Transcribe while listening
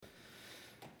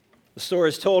The story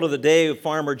is told of the day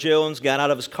Farmer Jones got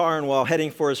out of his car, and while heading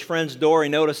for his friend's door, he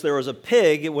noticed there was a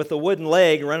pig with a wooden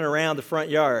leg running around the front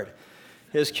yard.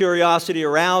 His curiosity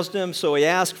aroused him, so he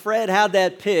asked, "Fred, how'd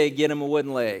that pig get him a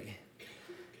wooden leg?"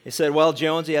 He said, "Well,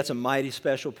 Jonesy, that's a mighty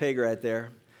special pig right there."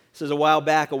 He says, "A while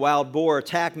back, a wild boar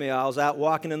attacked me. I was out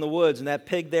walking in the woods, and that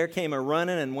pig there came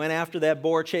a-running and went after that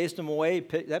boar, chased him away.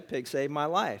 That pig saved my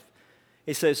life."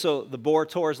 He says, "So the boar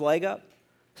tore his leg up?"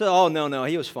 He said, "Oh, no,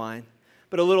 he was fine."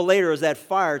 But a little later, as that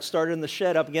fire started in the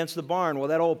shed up against the barn, well,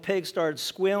 that old pig started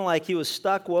squealing like he was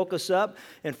stuck, woke us up.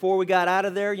 And before we got out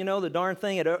of there, the darn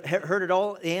thing had herded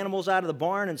all the animals out of the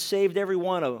barn and saved every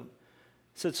one of them.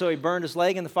 He said, "So he burned his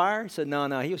leg in the fire?" He said,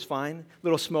 No, he was fine. A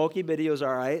little smoky, but he was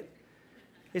all right.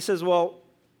 He says, well,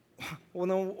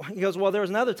 he goes, "Well, there was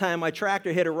another time my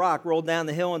tractor hit a rock, rolled down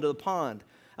the hill into the pond.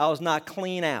 I was knocked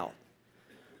clean out.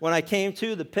 When I came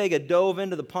to, the pig had dove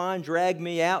into the pond, dragged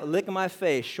me out, licking my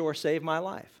face, sure saved my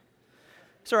life."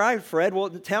 It's all right, Fred. Well,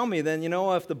 tell me then,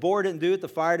 if the boar didn't do it, the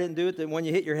fire didn't do it, then when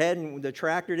you hit your head and the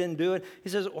tractor didn't do it. He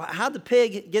says, "Well, how'd the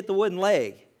pig get the wooden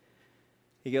leg?"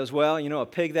 He goes, "Well, a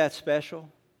pig that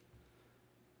special,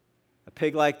 a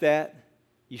pig like that,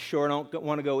 you sure don't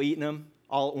want to go eating them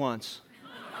all at once."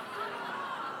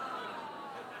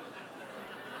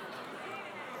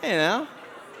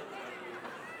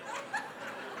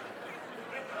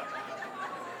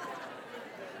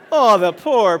 Oh, the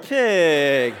poor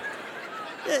pig.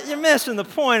 You're missing the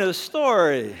point of the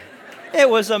story. It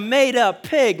was a made-up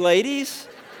pig, ladies.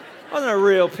 It wasn't a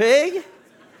real pig.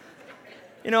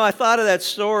 I thought of that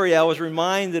story. I was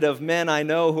reminded of men I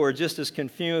know who are just as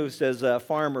confused as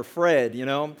Farmer Fred.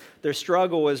 Their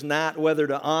struggle is not whether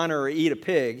to honor or eat a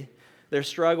pig. Their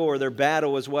struggle or their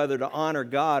battle is whether to honor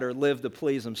God or live to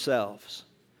please themselves.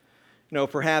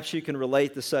 Perhaps you can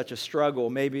relate to such a struggle.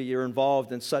 Maybe you're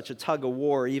involved in such a tug of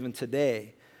war even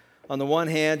today. On the one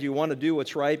hand, you want to do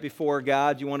what's right before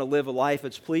God. You want to live a life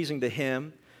that's pleasing to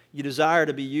Him. You desire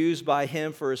to be used by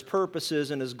Him for His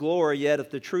purposes and His glory, yet if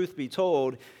the truth be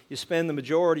told, you spend the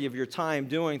majority of your time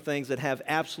doing things that have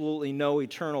absolutely no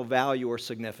eternal value or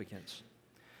significance.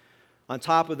 On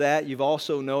top of that, you've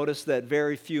also noticed that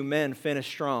very few men finish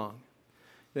strong.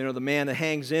 The man that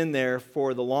hangs in there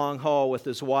for the long haul with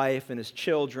his wife and his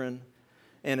children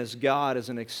and his God is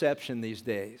an exception these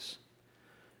days.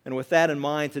 And with that in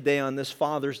mind, today on this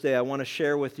Father's Day, I want to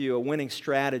share with you a winning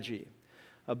strategy,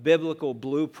 a biblical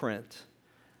blueprint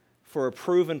for a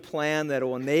proven plan that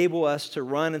will enable us to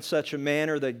run in such a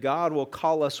manner that God will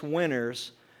call us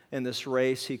winners in this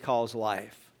race He calls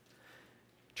life.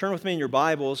 Turn with me in your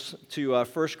Bibles to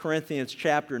 1 Corinthians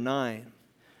chapter 9.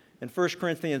 In 1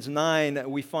 Corinthians 9,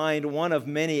 we find one of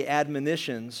many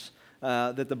admonitions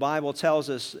that the Bible tells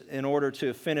us in order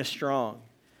to finish strong.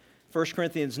 1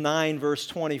 Corinthians 9, verse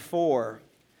 24.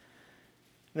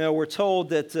 We're told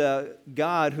that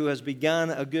God, who has begun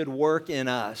a good work in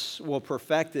us, will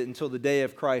perfect it until the day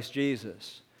of Christ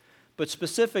Jesus. But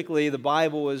specifically, the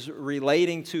Bible is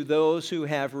relating to those who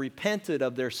have repented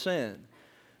of their sin,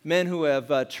 men who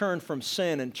have turned from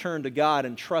sin and turned to God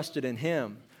and trusted in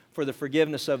Him for the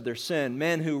forgiveness of their sin,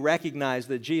 men who recognize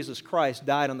that Jesus Christ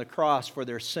died on the cross for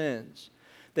their sins,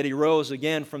 that He rose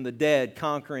again from the dead,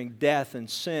 conquering death and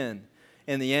sin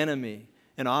and the enemy,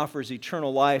 and offers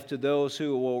eternal life to those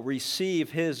who will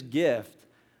receive His gift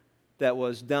that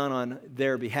was done on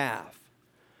their behalf.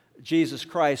 Jesus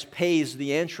Christ pays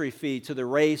the entry fee to the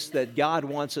race that God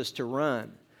wants us to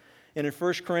run. And in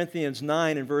 1 Corinthians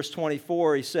 9 and verse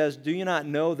 24, he says, "Do you not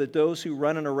know that those who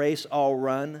run in a race all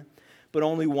run, but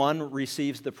only one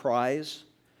receives the prize?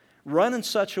 Run in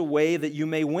such a way that you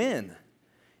may win.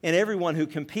 And everyone who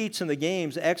competes in the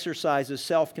games exercises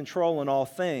self-control in all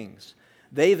things.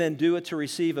 They then do it to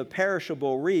receive a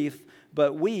perishable wreath,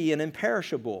 but we an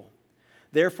imperishable.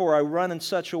 Therefore I run in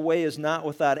such a way as not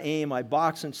without aim. I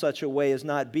box in such a way as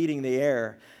not beating the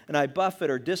air. And I buffet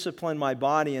or discipline my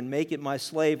body and make it my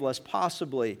slave, lest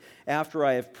possibly, after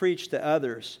I have preached to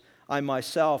others, I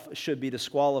myself should be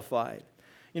disqualified."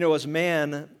 As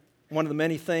man, one of the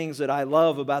many things that I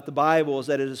love about the Bible is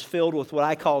that it is filled with what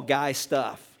I call guy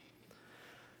stuff.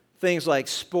 Things like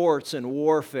sports and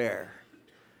warfare.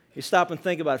 You stop and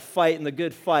think about fighting the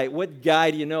good fight. What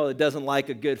guy do you know that doesn't like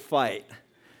a good fight?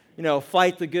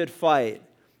 Fight the good fight.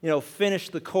 Finish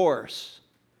the course.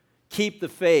 Keep the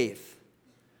faith.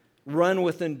 Run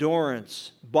with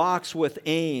endurance. Box with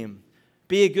aim.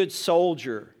 Be a good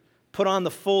soldier. Put on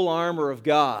the full armor of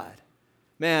God.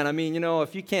 Man,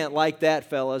 if you can't like that,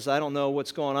 fellas, I don't know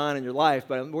what's going on in your life,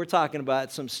 but we're talking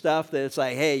about some stuff that it's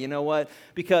like, hey, you know what?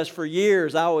 Because for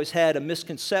years I always had a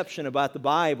misconception about the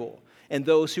Bible and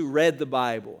those who read the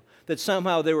Bible. that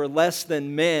somehow they were less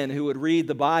than men who would read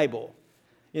the Bible.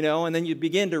 And then you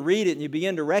begin to read it and you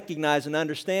begin to recognize and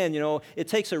understand, it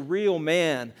takes a real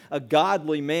man, a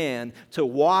godly man, to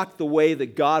walk the way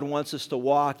that God wants us to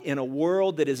walk in a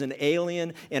world that is an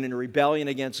alien and in rebellion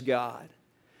against God.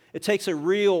 It takes a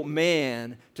real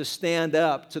man to stand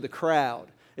up to the crowd.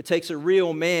 It takes a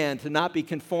real man to not be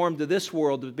conformed to this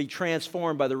world, to be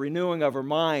transformed by the renewing of our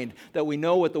mind, that we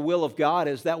know what the will of God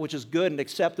is, that which is good and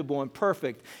acceptable and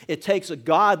perfect. It takes a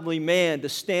godly man to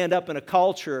stand up in a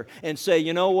culture and say,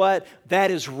 you know what? That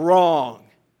is wrong.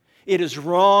 It is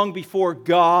wrong before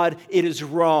God. It is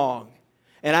wrong.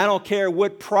 And I don't care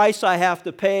what price I have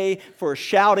to pay for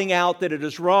shouting out that it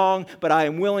is wrong, but I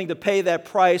am willing to pay that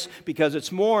price because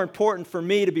it's more important for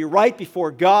me to be right before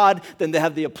God than to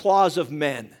have the applause of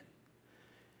men.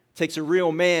 It takes a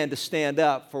real man to stand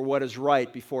up for what is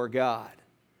right before God.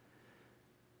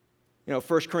 1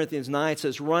 Corinthians 9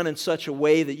 says, run in such a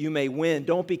way that you may win.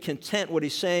 Don't be content, what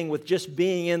he's saying, with just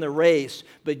being in the race,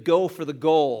 but go for the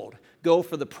gold. Go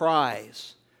for the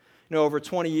prize. Over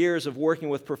 20 years of working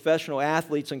with professional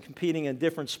athletes and competing in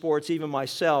different sports, even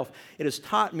myself, it has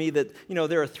taught me that,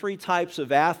 there are three types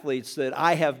of athletes that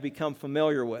I have become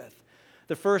familiar with.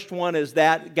 The first one is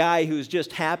that guy who's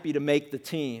just happy to make the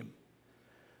team.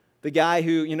 The guy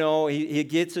who, he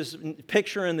gets his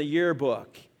picture in the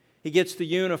yearbook. He gets the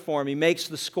uniform. He makes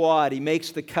the squad. He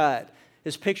makes the cut.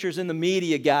 His picture's in the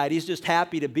media guide. He's just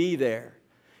happy to be there.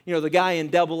 The guy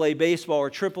in AA baseball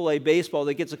or AAA baseball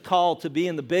that gets a call to be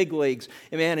in the big leagues,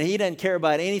 and he doesn't care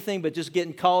about anything but just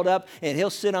getting called up, and he'll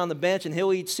sit on the bench and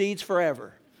he'll eat seeds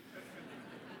forever.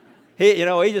 He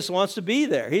just wants to be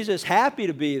there. He's just happy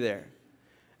to be there.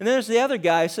 And then there's the other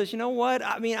guy who says, you know what?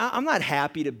 I'm not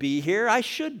happy to be here. I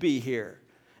should be here.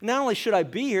 Not only should I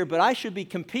be here, but I should be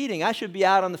competing. I should be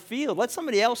out on the field. Let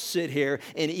somebody else sit here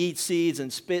and eat seeds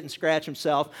and spit and scratch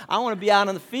himself. I want to be out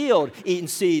on the field eating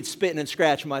seeds, spitting and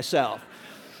scratching myself.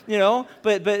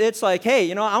 But it's like,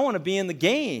 hey, I want to be in the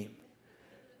game.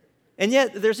 And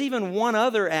yet there's even one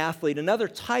other athlete, another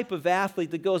type of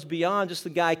athlete that goes beyond just the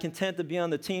guy content to be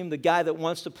on the team, the guy that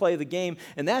wants to play the game.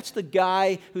 And that's the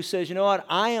guy who says, you know what,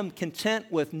 I am content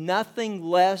with nothing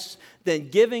less than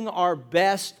giving our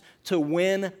best to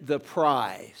win the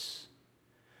prize,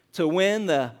 to win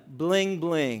the bling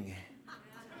bling.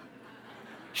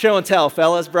 Show and tell,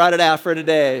 fellas, brought it out for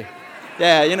today.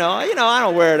 Yeah, I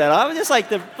don't wear that. I was just like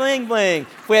the bling bling.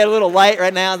 If we had a little light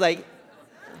right now, it's like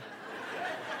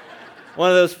one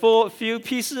of those few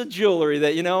pieces of jewelry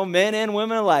that, men and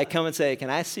women alike come and say, can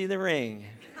I see the ring?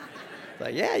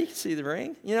 Like, yeah, you can see the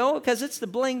ring, because it's the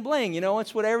bling bling,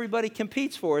 it's what everybody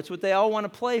competes for. It's what they all want to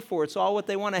play for. It's all what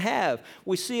they want to have.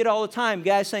 We see it all the time.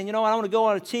 Guys saying, I want to go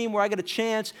on a team where I get a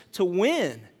chance to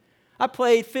win. I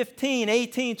played 15,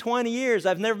 18, 20 years.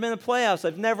 I've never been in the playoffs.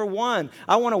 I've never won.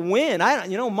 I want to win.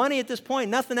 Money at this point,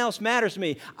 nothing else matters to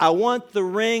me. I want the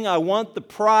ring. I want the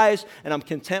prize, and I'm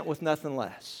content with nothing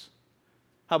less.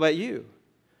 How about you?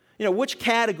 Which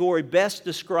category best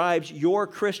describes your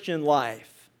Christian life?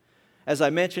 As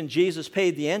I mentioned, Jesus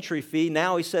paid the entry fee.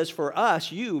 Now he says for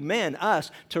us, you men,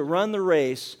 us, to run the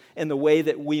race in the way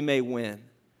that we may win.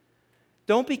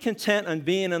 Don't be content on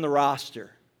being in the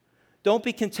roster. Don't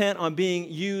be content on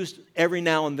being used every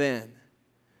now and then.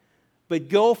 But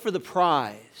go for the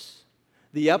prize,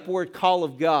 the upward call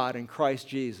of God in Christ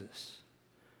Jesus.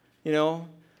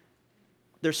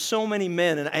 There's so many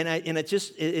men, and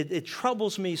it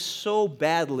troubles me so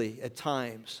badly at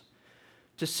times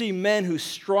to see men who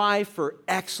strive for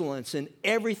excellence in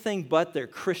everything but their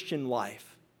Christian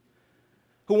life,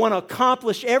 who want to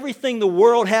accomplish everything the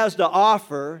world has to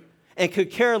offer and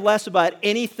could care less about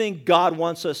anything God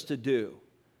wants us to do.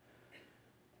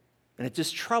 And it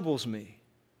just troubles me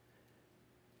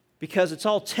because it's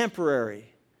all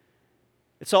temporary.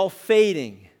 It's all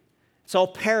fading. It's all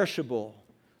perishable.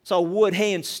 It's all wood,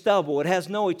 hay, and stubble. It has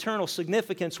no eternal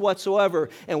significance whatsoever.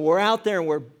 And we're out there and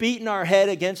we're beating our head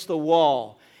against the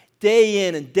wall day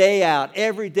in and day out,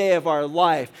 every day of our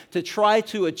life, to try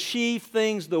to achieve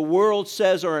things the world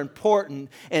says are important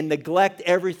and neglect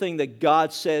everything that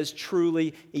God says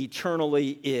truly,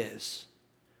 eternally is.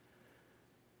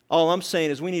 All I'm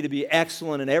saying is we need to be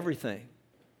excellent in everything.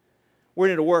 We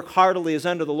need to work heartily as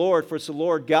unto the Lord, for it's the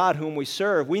Lord God whom we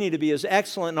serve. We need to be as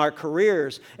excellent in our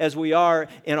careers as we are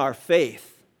in our faith.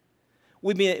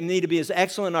 We need to be as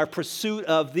excellent in our pursuit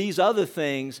of these other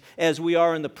things as we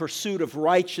are in the pursuit of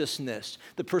righteousness,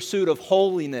 the pursuit of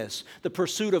holiness, the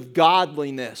pursuit of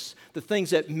godliness, the things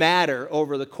that matter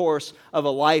over the course of a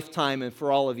lifetime and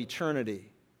for all of eternity.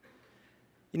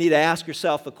 You need to ask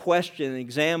yourself a question and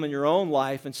examine your own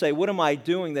life and say, what am I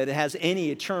doing that has any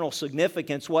eternal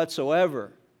significance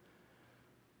whatsoever?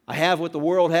 I have what the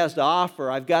world has to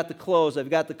offer. I've got the clothes, I've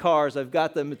got the cars, I've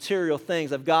got the material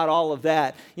things, I've got all of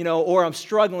that, or I'm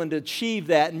struggling to achieve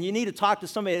that. And you need to talk to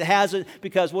somebody that has it,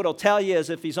 because what he'll tell you is,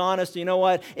 if he's honest, you know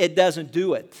what? It doesn't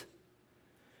do it.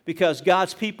 Because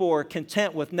God's people are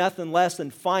content with nothing less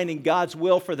than finding God's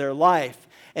will for their life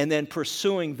and then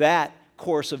pursuing that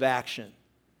course of action.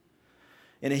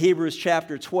 In Hebrews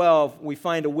chapter 12, we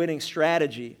find a winning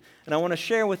strategy. And I want to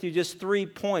share with you just 3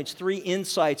 points, 3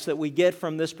 insights that we get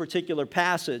from this particular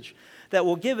passage that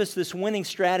will give us this winning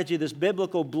strategy, this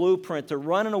biblical blueprint to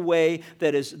run in a way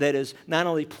that is not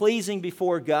only pleasing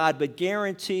before God, but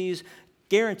guarantees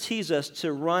us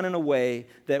to run in a way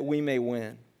that we may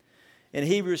win. In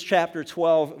Hebrews chapter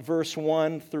 12, verse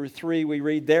 1 through 3, we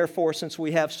read, "Therefore, since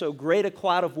we have so great a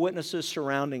cloud of witnesses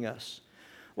surrounding us,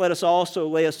 let us also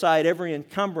lay aside every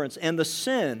encumbrance and the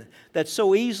sin that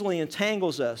so easily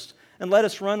entangles us, and let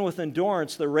us run with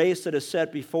endurance the race that is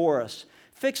set before us,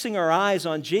 fixing our eyes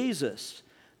on Jesus,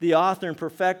 the author and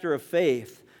perfecter of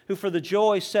faith, who for the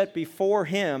joy set before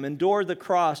him endured the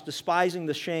cross, despising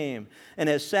the shame, and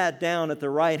has sat down at the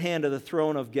right hand of the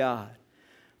throne of God.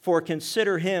 For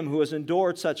consider him who has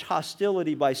endured such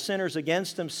hostility by sinners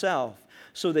against himself,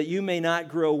 so that you may not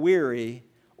grow weary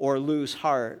or lose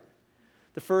heart."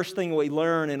 The first thing we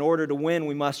learn, in order to win,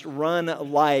 we must run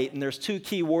light. And there's 2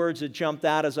 key words that jumped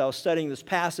out as I was studying this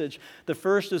passage. The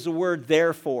first is the word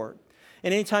therefore.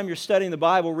 And anytime you're studying the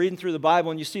Bible, reading through the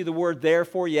Bible, and you see the word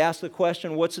therefore, you ask the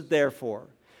question, what's it there for?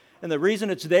 And the reason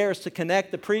it's there is to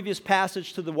connect the previous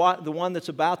passage to the one that's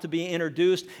about to be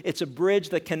introduced. It's a bridge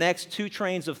that connects 2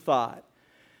 trains of thought.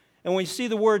 And when you see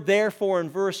the word therefore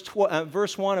in verse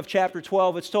 1 of chapter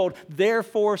 12, it's told,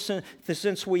 "Therefore,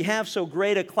 since we have so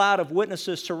great a cloud of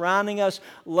witnesses surrounding us,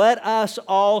 let us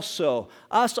also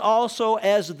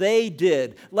as they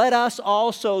did, let us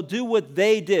also do what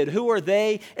they did." Who are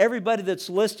they? Everybody that's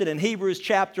listed in Hebrews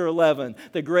chapter 11,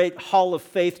 the great Hall of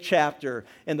Faith chapter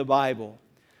in the Bible.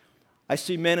 I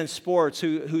see men in sports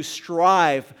who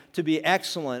strive to be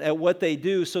excellent at what they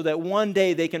do so that one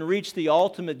day they can reach the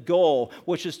ultimate goal,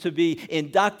 which is to be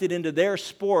inducted into their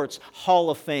sport's Hall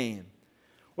of Fame.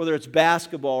 Whether it's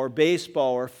basketball or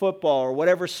baseball or football or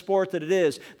whatever sport that it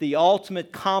is, the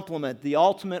ultimate compliment, the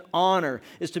ultimate honor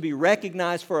is to be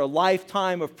recognized for a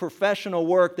lifetime of professional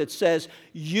work that says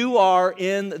you are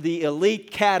in the elite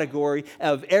category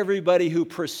of everybody who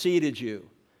preceded you.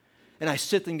 And I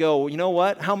sit and go, well, you know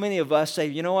what? How many of us say,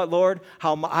 you know what, Lord?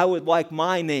 How I would like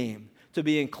my name to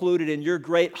be included in your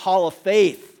great hall of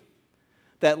faith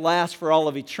that lasts for all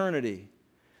of eternity.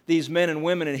 These men and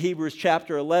women in Hebrews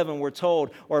chapter 11, we're told,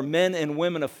 are men and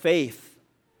women of faith.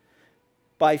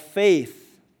 By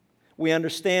faith, we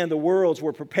understand the worlds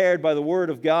were prepared by the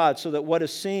word of God, so that what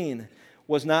is seen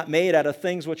was not made out of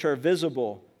things which are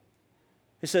visible.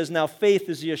 It says, now faith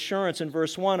is the assurance in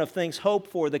verse 1 of things hoped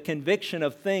for, the conviction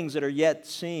of things that are yet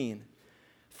seen.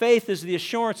 Faith is the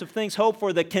assurance of things hoped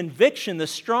for, the conviction, the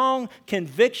strong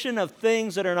conviction of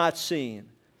things that are not seen.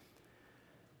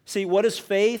 See, what is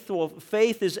faith? Well,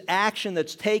 faith is action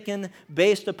that's taken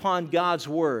based upon God's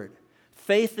Word.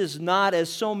 Faith is not, as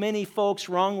so many folks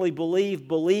wrongly believe,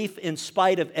 belief in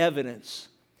spite of evidence.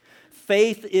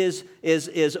 Faith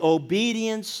is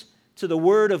obedience to the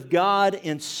Word of God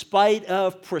in spite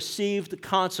of perceived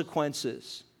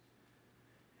consequences.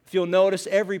 If you'll notice,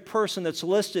 every person that's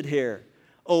listed here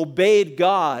obeyed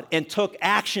God and took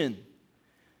action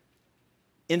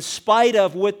in spite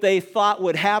of what they thought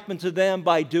would happen to them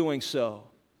by doing so.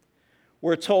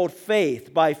 We're told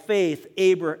by faith,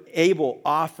 Abel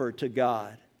offered to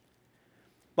God.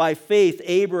 By faith,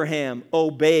 Abraham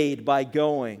obeyed by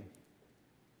going.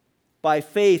 By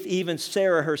faith, even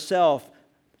Sarah herself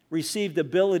received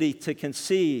ability to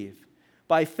conceive.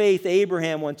 By faith,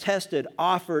 Abraham, when tested,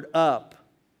 offered up.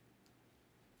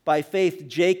 By faith,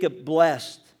 Jacob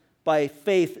blessed. By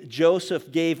faith, Joseph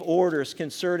gave orders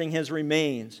concerning his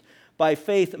remains. By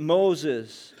faith,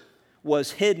 Moses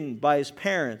was hidden by his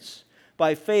parents.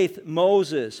 By faith,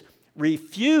 Moses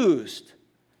refused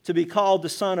to be called the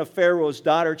son of Pharaoh's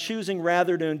daughter, choosing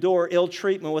rather to endure ill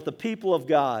treatment with the people of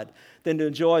God than to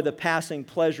enjoy the passing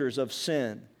pleasures of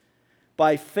sin.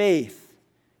 By faith,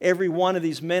 every one of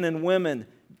these men and women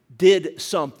did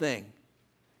something.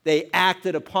 They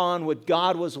acted upon what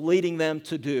God was leading them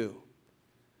to do.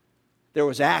 There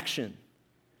was action.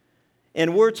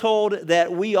 And we're told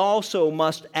that we also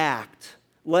must act.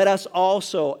 Let us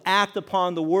also act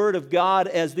upon the Word of God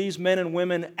as these men and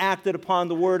women acted upon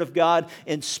the Word of God.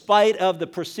 In spite of the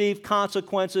perceived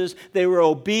consequences, they were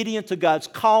obedient to God's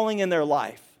calling in their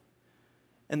life.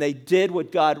 And they did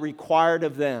what God required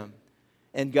of them.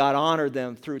 And God honored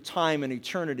them through time and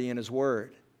eternity in His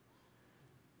Word.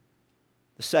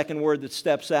 The second word that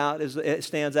stands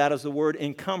out is the word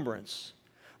encumbrance.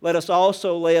 Let us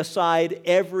also lay aside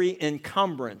every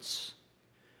encumbrance.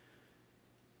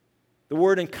 The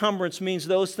word encumbrance means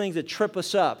those things that trip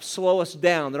us up, slow us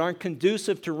down, that aren't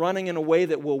conducive to running in a way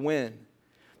that will win.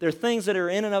 They're things that are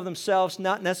in and of themselves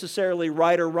not necessarily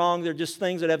right or wrong. They're just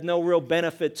things that have no real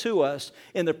benefit to us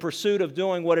in the pursuit of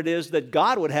doing what it is that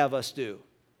God would have us do.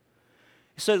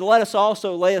 So let us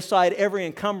also lay aside every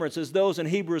encumbrance, as those in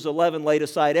Hebrews 11 laid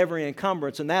aside every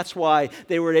encumbrance. And that's why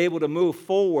they were able to move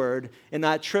forward and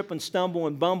not trip and stumble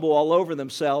and bumble all over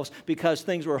themselves, because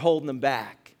things were holding them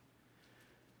back.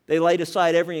 They laid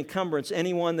aside every encumbrance.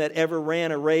 Anyone that ever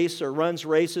ran a race or runs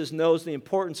races knows the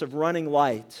importance of running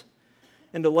light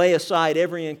and to lay aside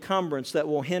every encumbrance that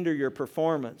will hinder your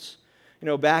performance. You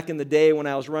know, back in the day when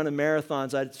I was running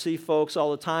marathons, I'd see folks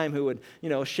all the time who would,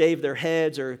 shave their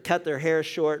heads or cut their hair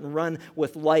short and run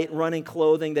with light running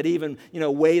clothing that even,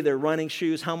 weigh their running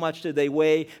shoes. How much did they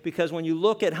weigh? Because when you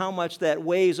look at how much that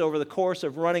weighs over the course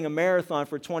of running a marathon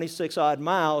for 26 odd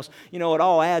miles, it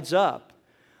all adds up.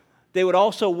 They would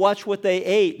also watch what they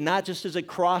ate, not just as it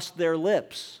crossed their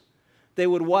lips. They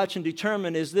would watch and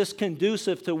determine, is this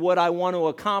conducive to what I want to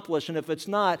accomplish? And if it's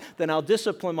not, then I'll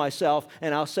discipline myself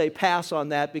and I'll say pass on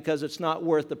that, because it's not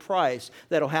worth the price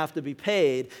that'll have to be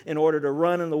paid in order to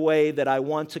run in the way that I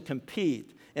want to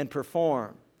compete and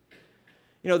perform.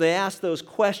 They ask those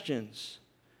questions.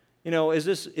 Is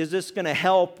this going to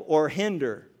help or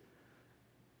hinder?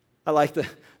 I like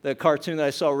the cartoon that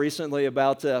I saw recently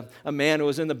about a man who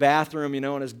was in the bathroom,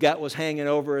 and his gut was hanging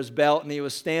over his belt, and he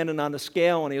was standing on the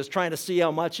scale, and he was trying to see how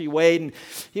much he weighed, and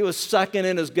he was sucking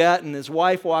in his gut, and his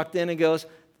wife walked in and goes,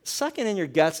 "Sucking in your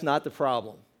gut's not the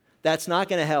problem. That's not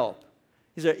going to help."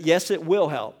 He said, "Yes, it will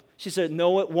help." She said,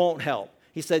 "No, it won't help."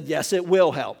 He said, "Yes, it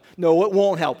will help." "No, it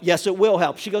won't help." "Yes, it will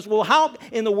help." She goes, "Well, how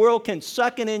in the world can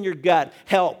sucking in your gut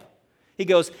help?" He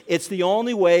goes, "It's the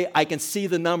only way I can see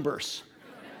the numbers."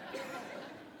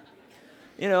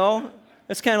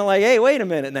 It's kind of like, hey, wait a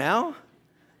minute now.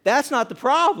 That's not the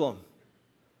problem.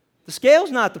 The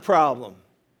scale's not the problem.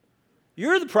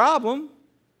 You're the problem.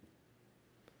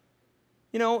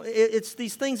 It's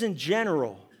these things in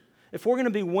general. If we're going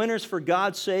to be winners for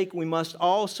God's sake, we must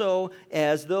also,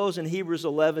 as those in Hebrews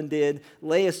 11 did,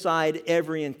 lay aside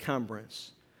every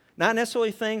encumbrance. Not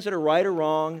necessarily things that are right or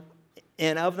wrong,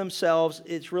 and of themselves,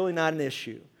 it's really not an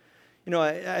issue.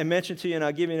 I mentioned to you, and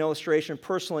I'll give you an illustration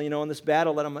personally, in this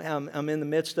battle that I'm in the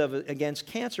midst of against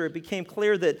cancer, it became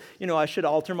clear that, I should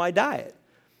alter my diet.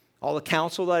 All the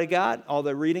counsel that I got, all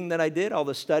the reading that I did, all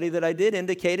the study that I did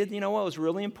indicated, it was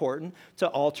really important to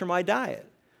alter my diet.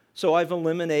 So I've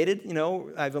eliminated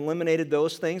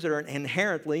those things that are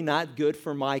inherently not good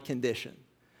for my condition.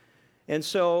 And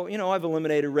so, I've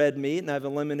eliminated red meat, and I've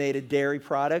eliminated dairy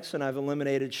products, and I've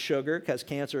eliminated sugar, because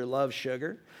cancer loves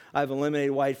sugar. I've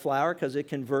eliminated white flour because it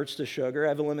converts to sugar.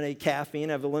 I've eliminated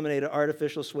caffeine. I've eliminated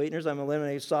artificial sweeteners. I've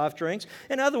eliminated soft drinks.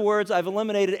 In other words, I've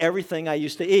eliminated everything I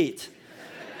used to eat.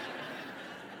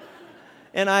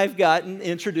 And I've gotten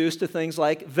introduced to things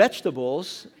like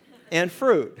vegetables and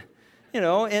fruit.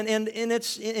 And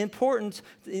it's important,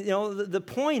 the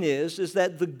point is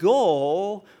that the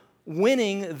goal,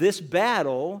 winning this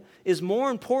battle, is more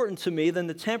important to me than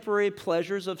the temporary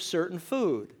pleasures of certain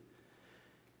food.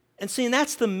 And see,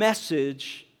 that's the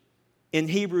message in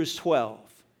Hebrews 12.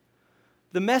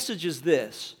 The message is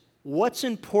this: what's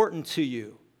important to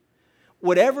you?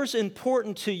 Whatever's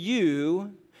important to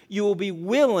you, you will be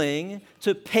willing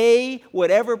to pay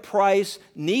whatever price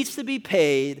needs to be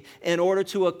paid in order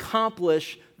to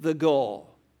accomplish the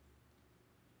goal.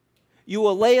 You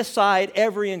will lay aside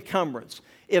every encumbrance.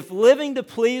 If living to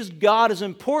please God is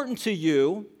important to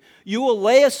you, you will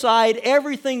lay aside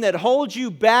everything that holds you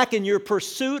back in your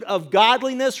pursuit of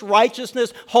godliness,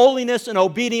 righteousness, holiness, and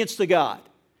obedience to God.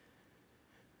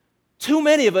 Too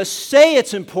many of us say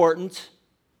it's important,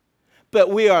 but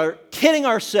we are kidding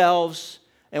ourselves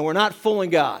and we're not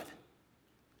fooling God.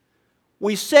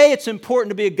 We say it's important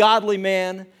to be a godly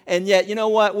man, and yet, you know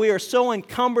what? We are so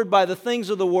encumbered by the things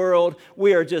of the world,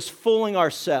 we are just fooling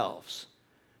ourselves.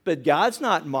 But God's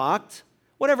not mocked.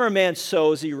 Whatever a man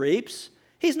sows, he reaps.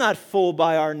 He's not fooled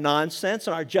by our nonsense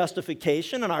and our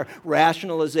justification and our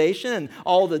rationalization and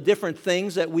all the different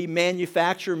things that we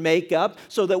manufacture, make up,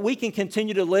 so that we can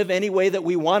continue to live any way that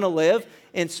we want to live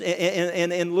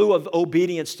in lieu of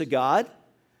obedience to God.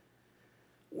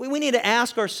 We need to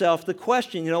ask ourselves the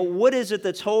question, what is it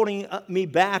that's holding me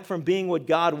back from being what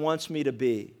God wants me to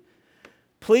be?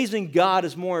 Pleasing God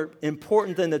is more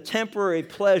important than the temporary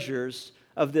pleasures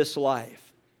of this life.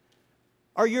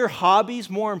 Are your hobbies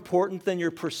more important than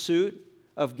your pursuit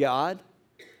of God?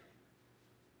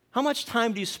 How much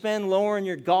time do you spend lowering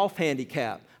your golf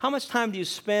handicap? How much time do you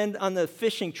spend on the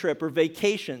fishing trip or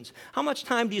vacations? How much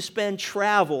time do you spend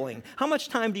traveling? How much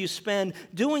time do you spend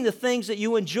doing the things that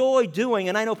you enjoy doing?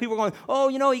 And I know people are going, oh,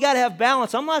 you got to have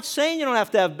balance. I'm not saying you don't have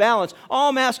to have balance. All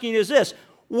I'm asking you is this: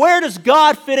 where does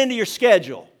God fit into your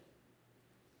schedule?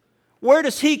 Where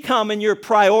does He come in your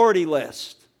priority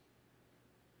list?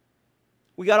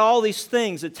 We got all these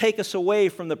things that take us away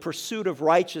from the pursuit of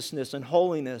righteousness and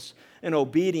holiness and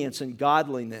obedience and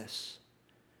godliness.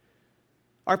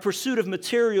 Our pursuit of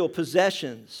material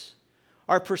possessions,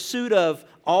 our pursuit of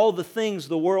all the things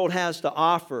the world has to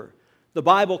offer. The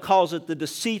Bible calls it the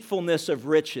deceitfulness of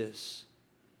riches.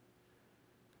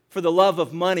 For the love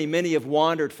of money, many have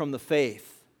wandered from the faith.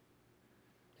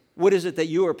 What is it that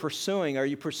you are pursuing? Are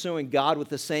you pursuing God with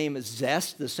the same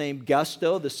zest, the same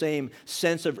gusto, the same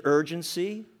sense of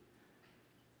urgency?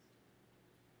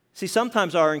 See,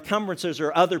 sometimes our encumbrances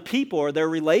are other people or their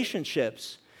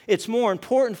relationships. It's more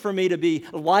important for me to be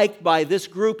liked by this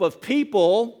group of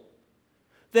people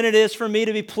than it is for me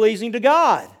to be pleasing to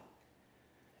God.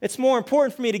 It's more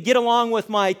important for me to get along with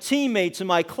my teammates and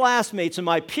my classmates and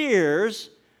my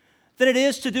peers than it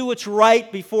is to do what's right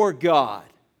before God.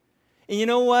 And you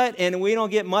know what? And we don't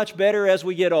get much better as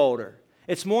we get older.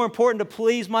 It's more important to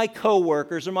please my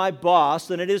coworkers or my boss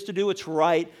than it is to do what's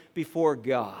right before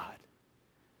God.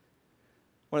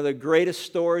 One of the greatest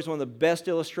stories, one of the best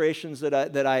illustrations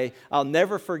that I'll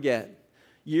never forget.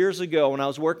 Years ago, when I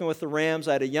was working with the Rams,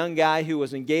 I had a young guy who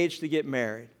was engaged to get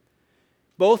married.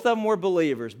 Both of them were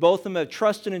believers. Both of them had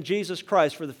trusted in Jesus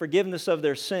Christ for the forgiveness of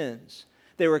their sins.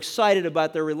 They were excited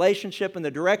about their relationship and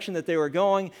the direction that they were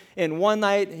going. And one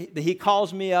night, he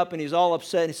calls me up and he's all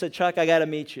upset. And he said, Chuck, I got to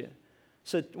meet you. I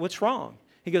said, what's wrong?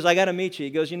 He goes, I got to meet you.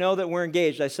 He goes, you know that we're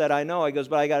engaged. I said, I know. He goes,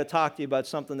 but I got to talk to you about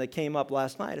something that came up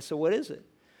last night. I said, what is it?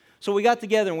 So we got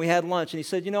together and we had lunch, and he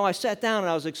said, I sat down and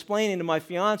I was explaining to my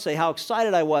fiance how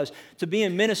excited I was to be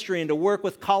in ministry and to work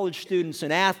with college students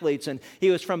and athletes, and he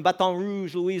was from Baton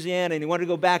Rouge, Louisiana, and he wanted to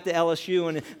go back to LSU,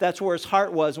 and that's where his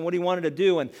heart was and what he wanted to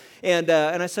do, and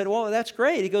I said, well, that's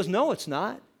great. He goes, no, it's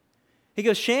not. He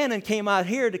goes, Shannon came out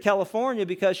here to California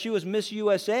because she was Miss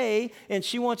USA, and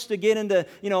she wants to get into,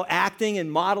 acting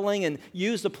and modeling and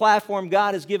use the platform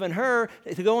God has given her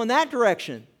to go in that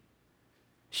direction.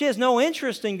 She has no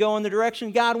interest in going the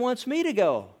direction God wants me to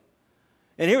go.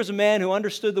 And here was a man who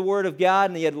understood the Word of God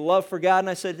and he had love for God. And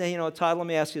I said, hey, Todd, let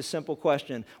me ask you a simple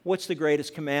question. What's the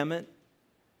greatest commandment?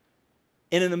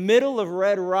 And in the middle of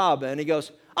Red Robin, he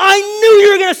goes, I knew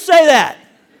you were going to say that.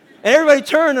 And everybody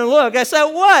turned and looked. I said,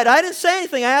 what? I didn't say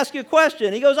anything. I asked you a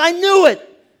question. He goes, I knew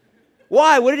it.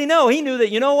 Why? What did he know? He knew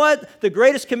that, the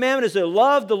greatest commandment is to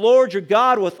love the Lord your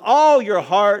God with all your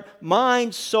heart,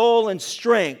 mind, soul, and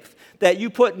strength. That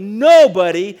you put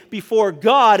nobody before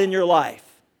God in your life.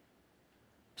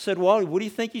 I said, well, what do you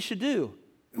think you should do?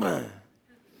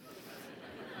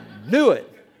 Knew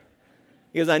it.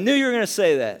 He goes, I knew you were going to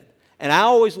say that. And I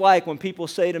always like when people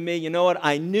say to me, you know what,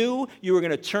 I knew you were going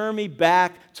to turn me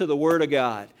back to the Word of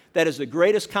God. That is the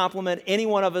greatest compliment any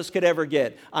one of us could ever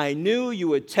get. I knew you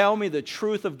would tell me the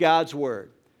truth of God's Word.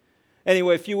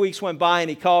 Anyway, a few weeks went by and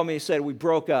he called me and said, we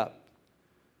broke up.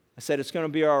 I said, it's going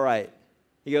to be all right.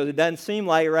 He goes, it doesn't seem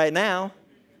like it right now.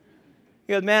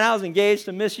 He goes, man, I was engaged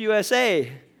to Miss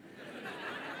USA. I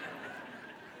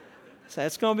said,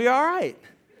 it's going to be all right.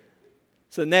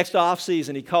 So the next off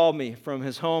season, he called me from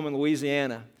his home in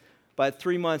Louisiana. About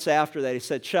 3 months after that, he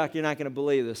said, Chuck, you're not going to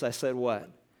believe this. I said, what?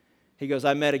 He goes,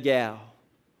 I met a gal.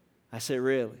 I said,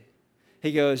 really?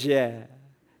 He goes, yeah.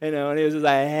 And he was just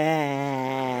like,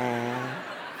 ah.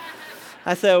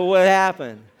 I said, what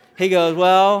happened? He goes,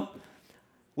 well,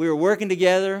 we were working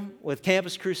together with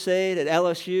Campus Crusade at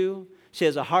LSU. She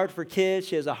has a heart for kids.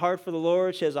 She has a heart for the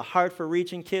Lord. She has a heart for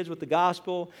reaching kids with the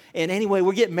gospel. And anyway,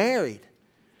 we're getting married.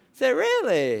 I said,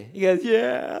 really? He goes,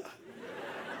 yeah.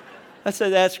 I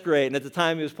said, that's great. And at the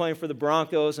time, he was playing for the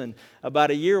Broncos. And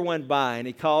about a year went by, and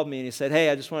he called me, and he said, hey,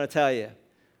 I just want to tell you,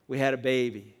 we had a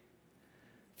baby.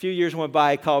 A few years went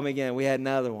by, he called me again. We had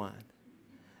another one.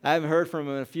 I haven't heard from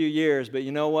him in a few years, but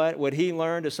you know what? What he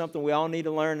learned is something we all need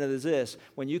to learn, and it is this.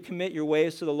 When you commit your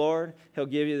ways to the Lord, He'll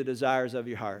give you the desires of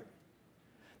your heart.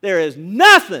 There is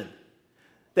nothing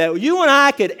that you and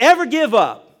I could ever give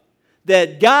up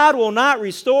that God will not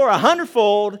restore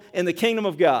 100-fold in the kingdom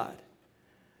of God.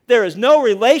 There is no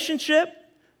relationship,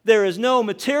 there is no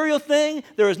material thing,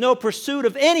 there is no pursuit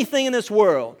of anything in this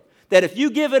world that if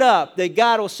you give it up, that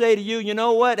God will say to you, you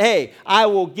know what? Hey, I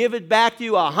will give it back to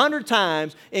you 100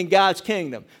 times in God's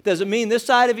kingdom. Does it mean this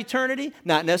side of eternity?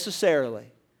 Not necessarily.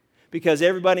 Because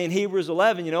everybody in Hebrews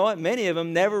 11, you know what? Many of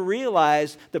them never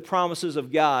realized the promises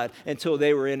of God until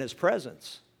they were in His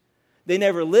presence. They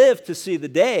never lived to see the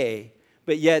day,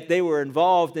 but yet they were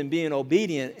involved in being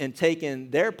obedient and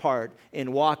taking their part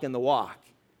in walking the walk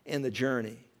in the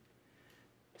journey.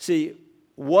 See,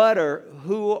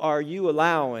 who are you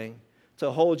allowing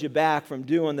to hold you back from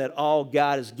doing that all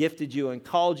God has gifted you and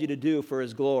called you to do for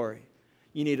His glory?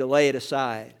 You need to lay it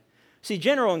aside. See,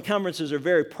 general encumbrances are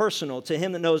very personal. To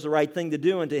him that knows the right thing to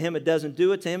do, and to him that doesn't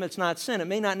do it, to him it's not sin. It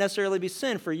may not necessarily be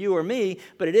sin for you or me,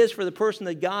 but it is for the person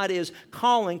that God is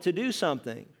calling to do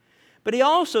something. But he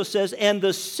also says, and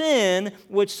the sin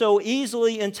which so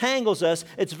easily entangles us,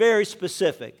 it's very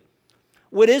specific.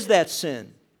 What is that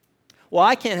sin? Well,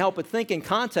 I can't help but think in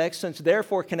context, since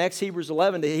therefore connects Hebrews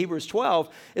 11 to Hebrews 12,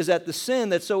 is that the sin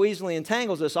that so easily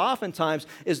entangles us oftentimes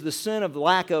is the sin of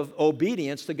lack of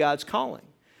obedience to God's calling.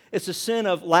 It's a sin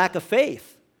of lack of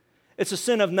faith. It's a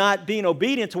sin of not being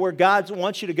obedient to where God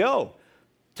wants you to go,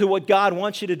 to what God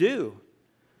wants you to do.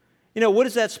 You know, what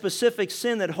is that specific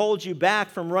sin that holds you back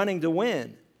from running to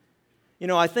win? You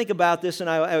know, I think about this, and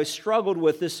I struggled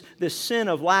with this sin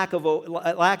of lack of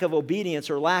obedience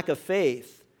or lack of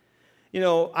faith. You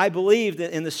know, I believed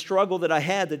in the struggle that I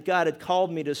had that God had called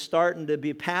me to start and to be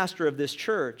a pastor of this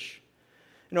church.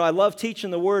 You know, I love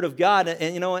teaching the Word of God,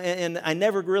 and I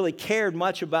never really cared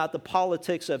much about the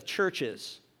politics of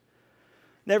churches.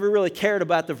 Never really cared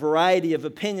about the variety of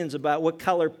opinions about what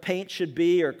color paint should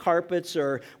be or carpets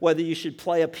or whether you should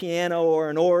play a piano or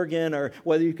an organ or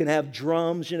whether you can have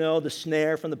drums, you know, the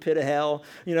snare from the pit of hell,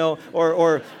 you know,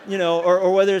 or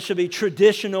whether it should be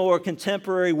traditional or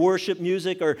contemporary worship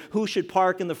music or who should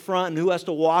park in the front and who has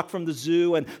to walk from the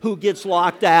zoo and who gets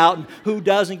locked out and who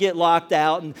doesn't get locked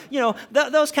out. And, you know,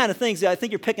 those kind of things. I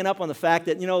think you're picking up on the fact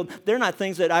that, you know, they're not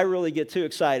things that I really get too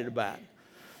excited about.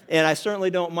 And I certainly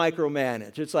don't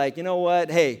micromanage. It's like, you know what?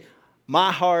 Hey,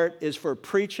 my heart is for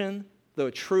preaching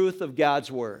the truth of God's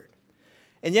Word.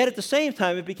 And yet at the same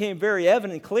time, it became very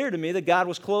evident and clear to me that God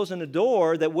was closing a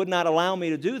door that would not allow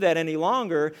me to do that any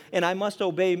longer, and I must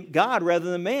obey God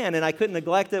rather than man, and I couldn't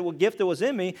neglect that gift that was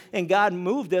in me, and God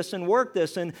moved this and worked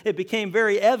this, and it became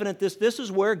very evident this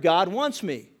is where God wants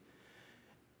me.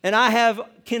 And I have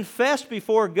confessed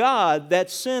before God that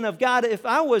sin of God. If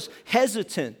I was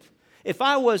hesitant, if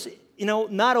I was, you know,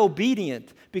 not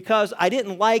obedient because I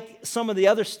didn't like some of the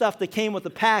other stuff that came with the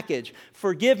package,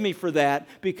 forgive me for that,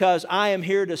 because I am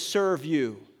here to serve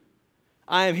you.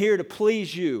 I am here to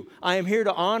please you. I am here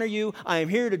to honor you. I am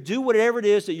here to do whatever it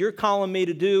is that you're calling me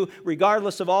to do,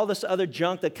 regardless of all this other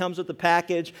junk that comes with the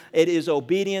package. It is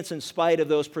obedience in spite of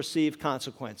those perceived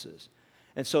consequences.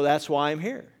 And so that's why I'm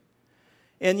here.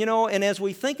 And, you know, and as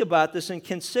we think about this and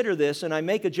consider this, and I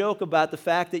make a joke about the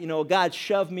fact that, you know, God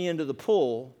shoved me into the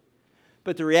pool,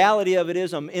 but the reality of it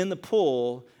is I'm in the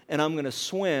pool and I'm going to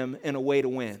swim in a way to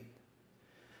win.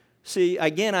 See,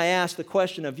 again, I ask the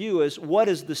question of you is, what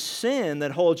is the sin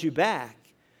that holds you back?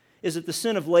 Is it the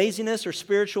sin of laziness or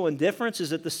spiritual indifference?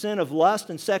 Is it the sin of lust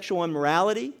and sexual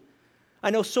immorality? I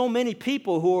know so many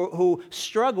people who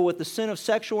struggle with the sin of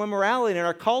sexual immorality in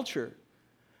our culture.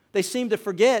 They seem to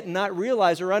forget and not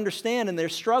realize or understand in their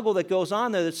struggle that goes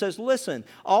on there that says, listen,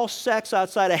 all sex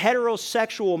outside of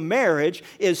heterosexual marriage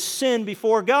is sin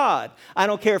before God. I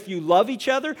don't care if you love each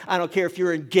other. I don't care if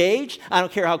you're engaged. I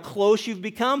don't care how close you've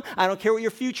become. I don't care what your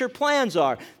future plans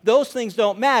are. Those things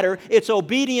don't matter. It's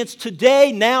obedience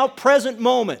today, now, present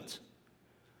moment.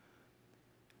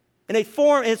 And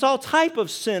it's all type of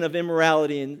sin of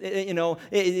immorality, and you know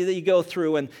that you go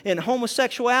through, and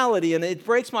homosexuality. And it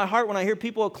breaks my heart when I hear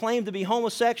people claim to be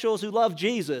homosexuals who love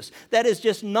Jesus. That is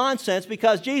just nonsense,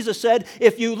 because Jesus said,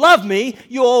 "If you love me,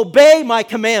 you'll obey my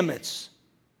commandments."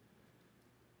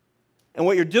 And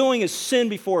what you're doing is sin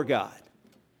before God.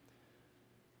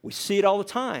 We see it all the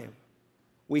time.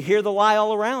 We hear the lie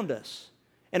all around us.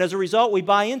 And as a result, we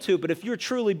buy into it. But if you're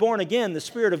truly born again, the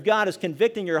Spirit of God is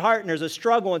convicting your heart, and there's a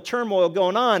struggle and turmoil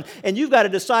going on, and you've got to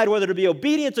decide whether to be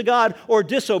obedient to God or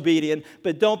disobedient.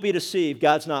 But don't be deceived.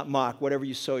 God's not mocked. Whatever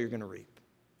you sow, you're going to reap.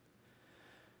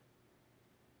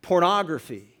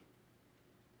 Pornography,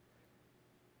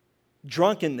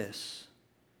 drunkenness,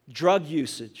 drug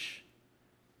usage.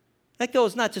 That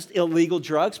goes not just illegal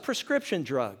drugs, prescription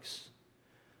drugs.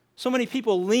 So many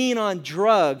people lean on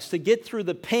drugs to get through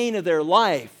the pain of their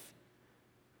life.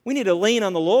 We need to lean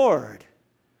on the Lord.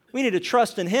 We need to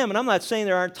trust in Him. And I'm not saying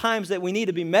there aren't times that we need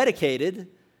to be medicated,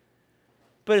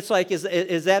 but it's like, is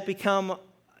that become,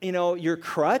 you know, your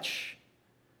crutch?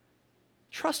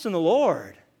 Trust in the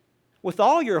Lord with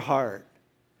all your heart.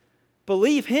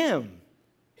 Believe Him.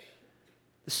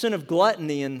 The sin of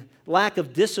gluttony and lack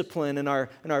of discipline in our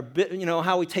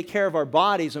how we take care of our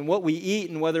bodies and what we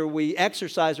eat and whether we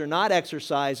exercise or not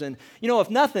exercise. And, if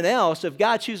nothing else, if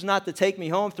God chooses not to take me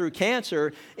home through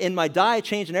cancer, in my diet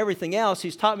change and everything else,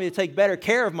 He's taught me to take better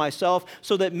care of myself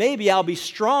so that maybe I'll be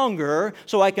stronger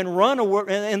so I can run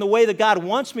in the way that God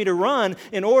wants me to run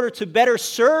in order to better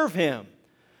serve Him.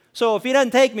 So if He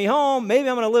doesn't take me home, maybe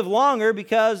I'm going to live longer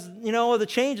because, of the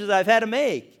changes I've had to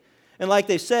make. And like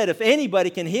they said, if anybody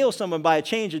can heal someone by a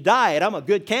change of diet, I'm a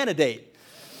good candidate.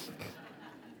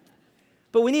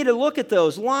 But we need to look at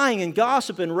those lying and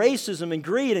gossip and racism and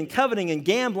greed and coveting and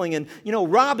gambling and,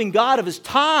 robbing God of His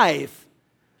tithe.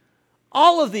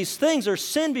 All of these things are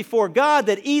sin before God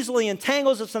that easily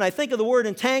entangles us. And I think of the word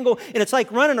entangle, and it's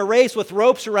like running a race with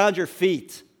ropes around your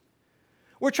feet.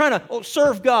 We're trying to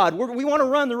serve God. We want to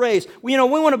run the race. We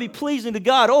want to be pleasing to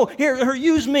God. Oh, here,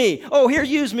 use me. Oh, here,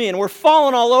 use me. And we're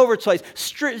falling all over the place,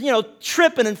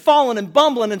 tripping and falling and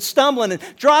bumbling and stumbling and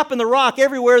dropping the rock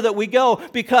everywhere that we go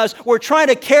because we're trying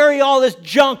to carry all this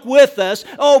junk with us.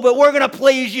 Oh, but we're going to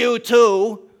please you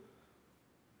too.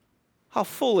 How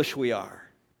foolish we are.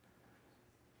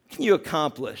 What can you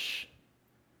accomplish?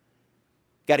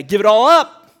 Got to give it all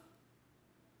up.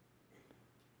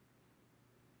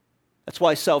 That's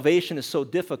why salvation is so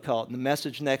difficult, and the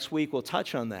message next week will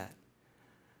touch on that.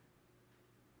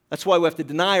 That's why we have to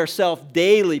deny ourselves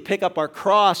daily, pick up our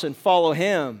cross, and follow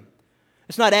Him.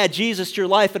 It's not add Jesus to your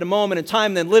life at a moment in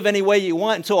time, then live any way you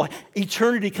want until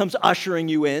eternity comes ushering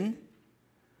you in.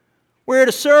 We're here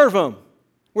to serve Him.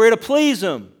 We're here to please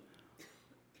Him.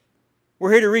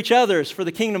 We're here to reach others for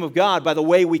the kingdom of God by the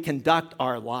way we conduct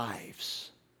our lives.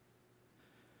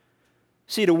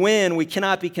 See, to win, we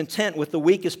cannot be content with the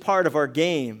weakest part of our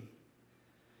game.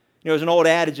 There's an old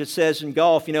adage that says in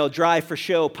golf, drive for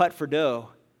show, putt for dough.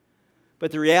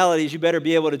 But the reality is you better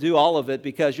be able to do all of it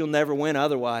because you'll never win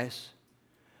otherwise.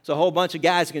 There's a whole bunch of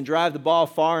guys that can drive the ball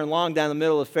far and long down the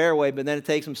middle of the fairway, but then it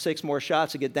takes them 6 more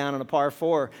shots to get down on a par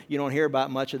 4. You don't hear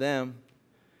about much of them.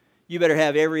 You better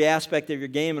have every aspect of your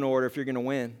game in order if you're going to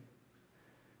win.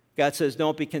 God says,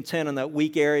 don't be content on that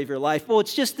weak area of your life. Well,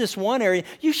 it's just this one area.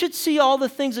 You should see all the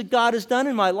things that God has done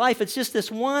in my life. It's just this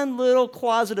one little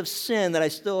closet of sin that I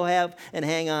still have and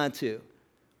hang on to.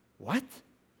 What?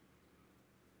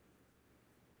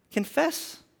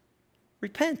 Confess,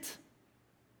 repent,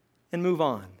 and move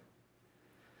on.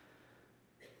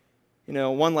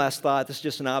 One last thought. This is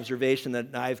just an observation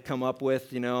that I've come up with.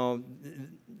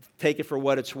 Take it for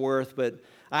what it's worth. But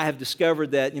I have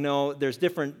discovered that, there's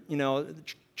different,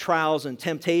 trials and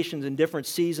temptations in different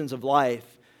seasons of life.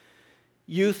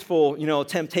 Youthful,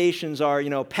 temptations are,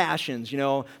 passions,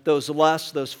 those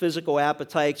lusts, those physical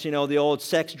appetites, the old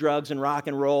sex, drugs, and rock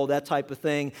and roll, that type of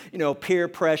thing, peer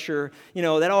pressure,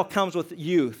 that all comes with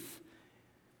youth.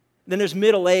 Then there's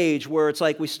middle age where it's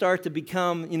like we start to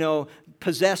become,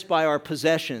 possessed by our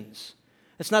possessions.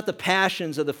 It's not the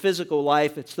passions of the physical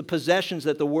life, it's the possessions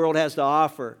that the world has to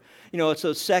offer. It's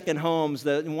those second homes,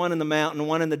 the one in the mountain,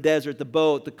 one in the desert, the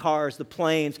boat, the cars, the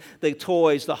planes, the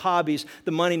toys, the hobbies,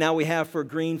 the money now we have for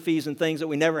green fees and things that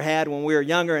we never had when we were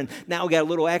younger, and now we got a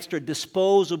little extra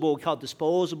called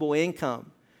disposable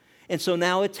income. And so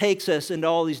now it takes us into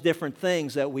all these different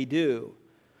things that we do.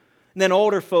 And then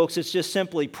older folks, it's just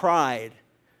simply pride.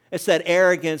 It's that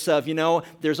arrogance of,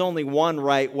 there's only one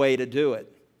right way to do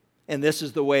it. And this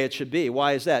is the way it should be.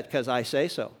 Why is that? Because I say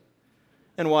so.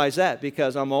 And why is that?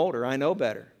 Because I'm older. I know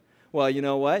better. Well, you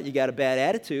know what? You got a bad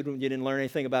attitude. You didn't learn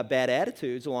anything about bad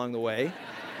attitudes along the way.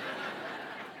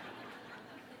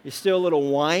 You're still a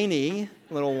little whiny. You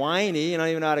don't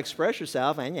even know how to express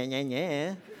yourself.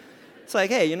 It's like,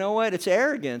 hey, you know what? It's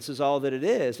arrogance is all that it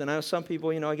is. And I know some people,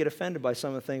 I get offended by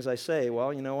some of the things I say.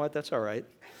 Well, you know what? That's all right.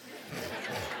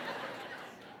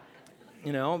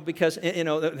 Because,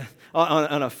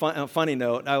 on a funny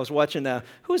note, I was watching,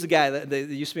 who was the guy that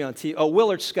used to be on TV? Oh,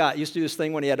 Willard Scott used to do this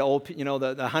thing when he had old, the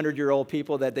 100-year-old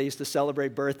people that they used to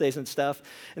celebrate birthdays and stuff.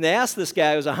 And they asked this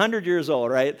guy, who was 100 years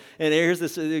old, right? And here's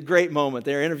this great moment.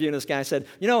 They were interviewing this guy and said,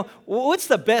 what's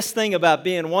the best thing about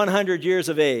being 100 years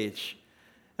of age?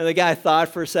 And the guy thought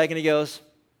for a second. He goes,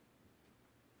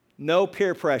 no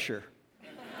peer pressure.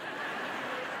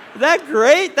 Isn't that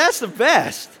great? That's the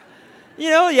best.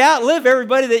 You outlive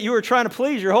everybody that you were trying to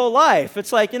please your whole life.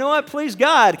 It's like, please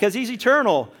God, because He's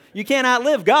eternal. You can't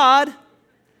outlive God.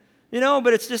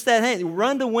 But it's just that, hey,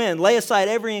 run to win. Lay aside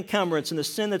every encumbrance and the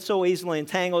sin that so easily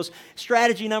entangles.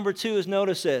 Strategy number 2 is,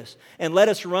 notice this, and let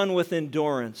us run with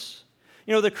endurance.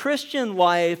 The Christian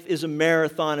life is a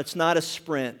marathon. It's not a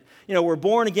sprint. We're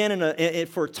born again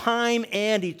for time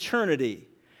and eternity.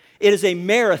 It is a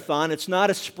marathon. It's not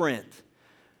a sprint.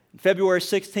 February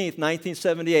 16th,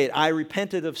 1978, I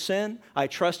repented of sin. I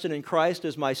trusted in Christ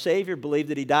as my Savior, believed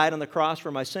that He died on the cross for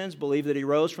my sins, believed that He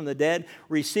rose from the dead,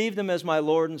 received Him as my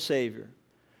Lord and Savior.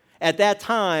 At that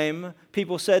time,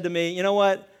 people said to me, you know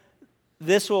what?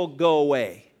 This will go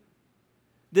away.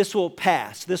 This will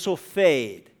pass. This will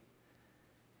fade.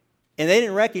 And they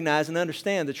didn't recognize and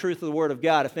understand the truth of the Word of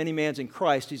God. If any man's in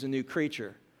Christ, he's a new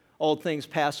creature. Old things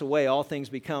pass away, all things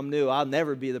become new. I'll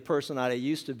never be the person that I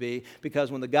used to be,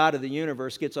 because when the God of the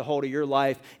universe gets a hold of your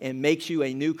life and makes you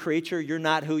a new creature, you're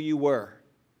not who you were.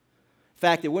 In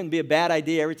fact, it wouldn't be a bad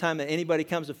idea every time that anybody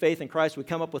comes to faith in Christ, we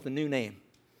come up with a new name,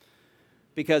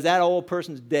 because that old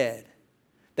person's dead.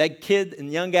 That kid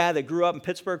and young guy that grew up in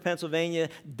Pittsburgh, Pennsylvania,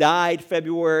 died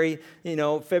February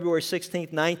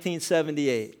 16th,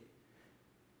 1978.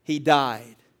 He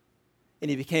died.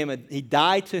 And he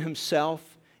died to himself,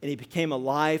 and he became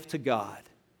alive to God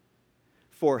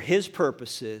for His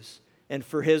purposes and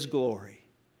for His glory.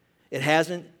 It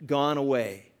hasn't gone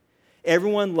away.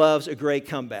 Everyone loves a great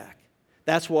comeback.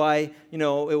 That's why, it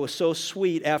was so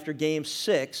sweet after Game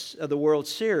 6 of the World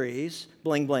Series,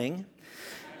 bling bling,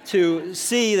 to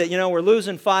see that, we're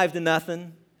losing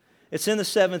 5-0. It's in the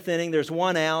 7th inning. There's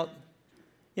one out.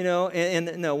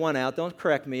 No, one out. Don't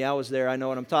correct me. I was there. I know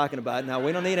what I'm talking about. Now,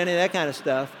 we don't need any of that kind of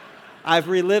stuff. I've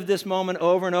relived this moment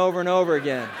over and over and over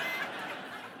again.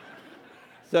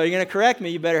 So you're going to correct me,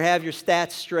 you better have your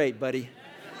stats straight, buddy.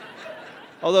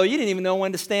 Although you didn't even know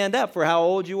when to stand up for how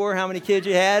old you were, how many kids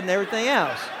you had, and everything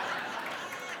else.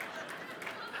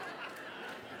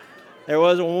 There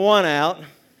was one out.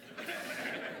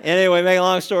 Anyway, make a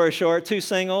long story short, 2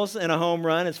 singles and a home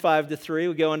run. It's 5-3.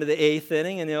 We go into the 8th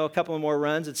inning, and a couple of more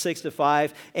runs. It's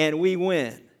 6-5, and we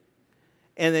win.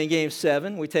 And then Game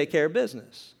 7, we take care of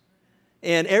business.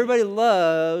 And everybody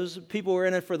loves people who are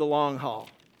in it for the long haul.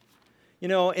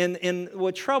 And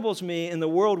what troubles me in the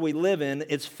world we live in,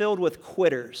 it's filled with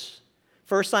quitters.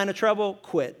 First sign of trouble,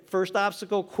 quit. First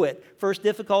obstacle, quit. First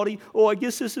difficulty, I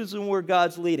guess this isn't where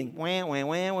God's leading. Wah, wah,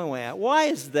 wah, wah, wah. Why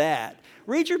is that?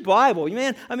 Read your Bible.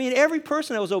 Man, every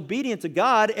person that was obedient to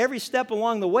God, every step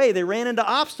along the way, they ran into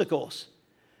obstacles.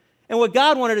 And what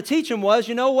God wanted to teach them was,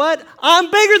 you know what? I'm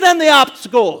bigger than the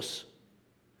obstacles.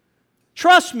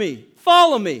 Trust me.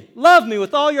 Follow me. Love me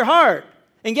with all your heart.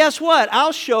 And guess what?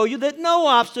 I'll show you that no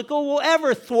obstacle will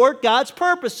ever thwart God's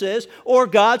purposes or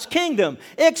God's kingdom.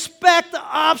 Expect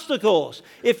obstacles.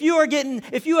 If you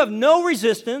have no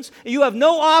resistance, you have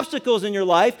no obstacles in your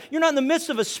life, you're not in the midst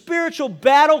of a spiritual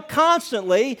battle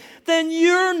constantly, then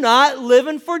you're not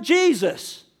living for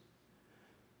Jesus.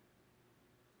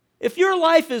 If your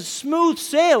life is smooth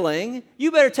sailing, you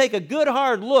better take a good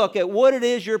hard look at what it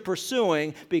is you're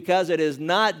pursuing, because it is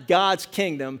not God's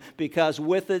kingdom, because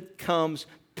with it comes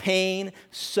pain,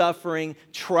 suffering,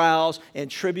 trials, and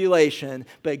tribulation.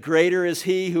 But greater is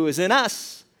He who is in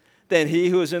us than he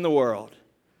who is in the world.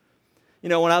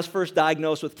 When I was first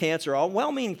diagnosed with cancer, all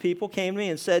well-meaning people came to me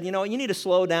and said, you need to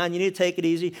slow down, you need to take it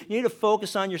easy, you need to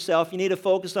focus on yourself, you need to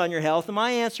focus on your health. And my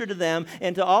answer to them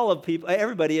and to all of people,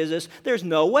 everybody is this: there's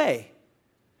no way.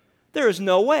 There is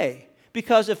no way.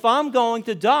 Because if I'm going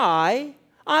to die,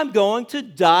 I'm going to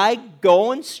die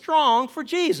going strong for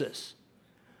Jesus.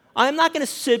 I'm not going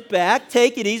to sit back,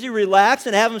 take it easy, relax,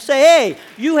 and have them say, hey,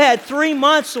 you had 3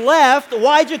 months left,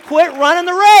 why'd you quit running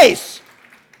the race?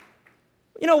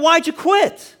 Why'd you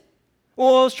quit?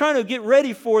 Well, I was trying to get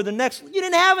ready for the next. You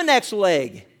didn't have a next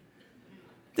leg.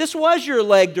 This was your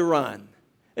leg to run.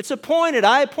 It's appointed.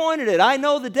 I appointed it. I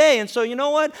know the day. And so you know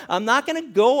what? I'm not going to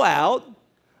go out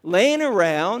laying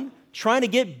around trying to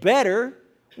get better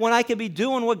when I could be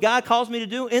doing what God calls me to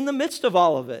do in the midst of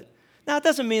all of it. Now, it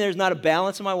doesn't mean there's not a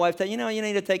balance. And my wife said, you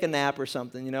need to take a nap or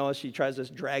something. She tries to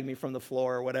drag me from the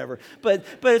floor or whatever. But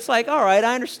it's like, all right,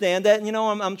 I understand that.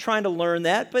 I'm trying to learn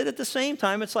that. But at the same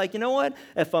time, it's like, you know what?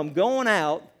 If I'm going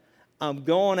out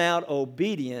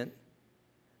obedient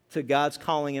to God's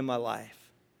calling in my life.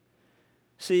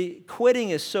 See, quitting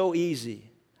is so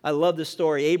easy. I love the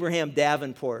story. Abraham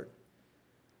Davenport.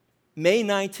 May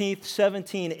 19th,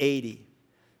 1780.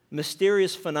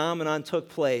 Mysterious phenomenon took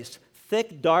place.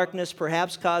 Thick darkness,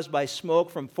 perhaps caused by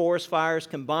smoke from forest fires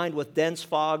combined with dense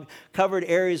fog, covered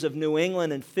areas of New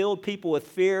England and filled people with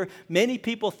fear. Many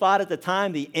people thought at the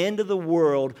time the end of the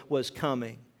world was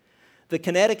coming. The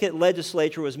Connecticut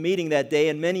legislature was meeting that day,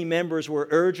 and many members were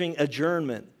urging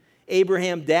adjournment.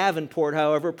 Abraham Davenport,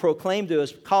 however, proclaimed to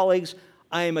his colleagues,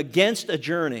 I am against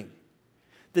adjourning.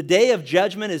 The day of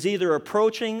judgment is either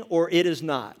approaching or it is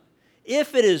not.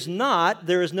 If it is not,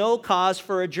 there is no cause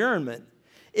for adjournment.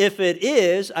 If it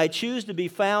is, I choose to be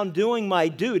found doing my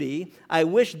duty. I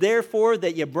wish, therefore,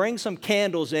 that you bring some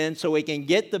candles in so we can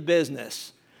get to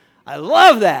business. I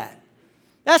love that.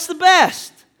 That's the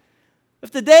best.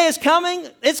 If the day is coming,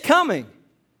 it's coming.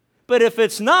 But if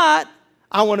it's not,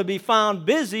 I want to be found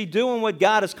busy doing what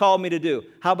God has called me to do.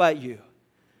 How about you?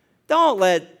 Don't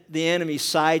let the enemy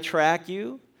sidetrack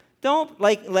you. Don't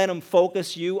let him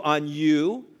focus you on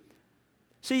you.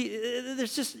 See,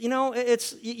 there's just,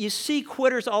 you see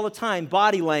quitters all the time,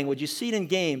 body language. You see it in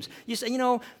games. You say,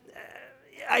 when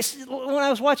I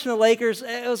was watching the Lakers,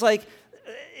 it was like,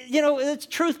 it's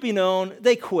truth be known,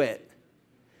 they quit.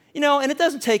 And it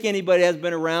doesn't take anybody that's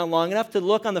been around long enough to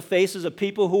look on the faces of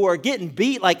people who are getting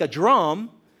beat like a drum.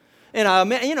 And,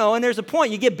 and there's a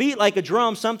point, you get beat like a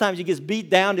drum. Sometimes you get beat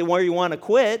down to where you want to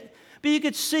quit. But you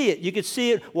could see it. You could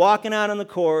see it walking out on the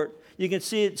court. You can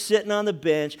see it sitting on the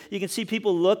bench. You can see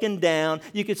people looking down.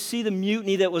 You could see the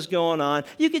mutiny that was going on.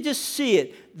 You could just see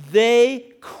it.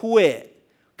 They quit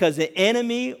because the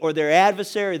enemy or their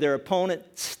adversary, their opponent,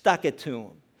 stuck it to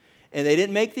them. And they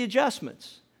didn't make the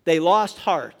adjustments. They lost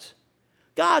heart.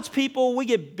 God's people, we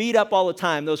get beat up all the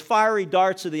time, those fiery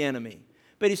darts of the enemy.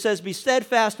 But he says, be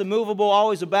steadfast, immovable,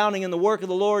 always abounding in the work of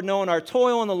the Lord, knowing our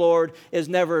toil in the Lord is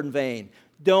never in vain.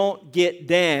 Don't get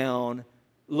down,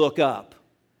 look up.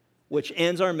 Which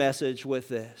ends our message with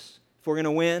this. If we're going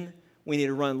to win, we need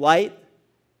to run light.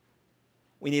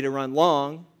 We need to run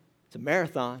long. It's a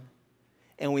marathon.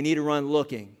 And we need to run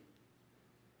looking.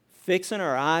 Fixing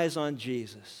our eyes on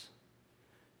Jesus.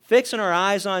 Fixing our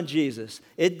eyes on Jesus.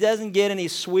 It doesn't get any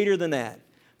sweeter than that.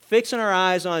 Fixing our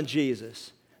eyes on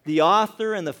Jesus, the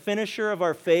author and the finisher of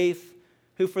our faith,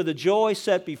 who for the joy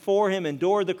set before him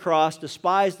endured the cross,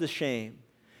 despised the shame,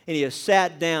 and he has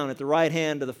sat down at the right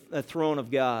hand of the throne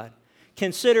of God.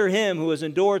 Consider him who has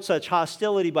endured such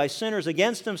hostility by sinners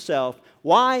against himself.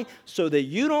 Why? So that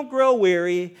you don't grow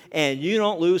weary and you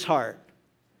don't lose heart.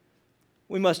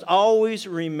 We must always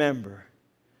remember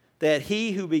that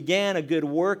he who began a good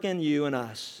work in you and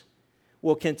us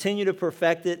will continue to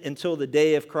perfect it until the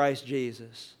day of Christ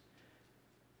Jesus.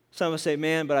 Some will say,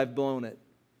 man, but I've blown it.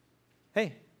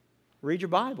 Hey, read your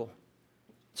Bible.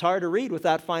 It's hard to read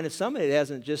without finding somebody that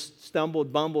hasn't just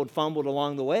stumbled, bumbled, fumbled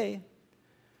along the way.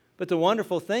 But the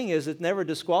wonderful thing is it never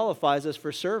disqualifies us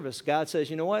for service. God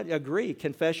says, you know what? Agree.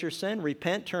 Confess your sin.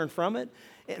 Repent. Turn from it.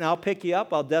 And I'll pick you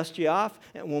up. I'll dust you off.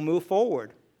 And we'll move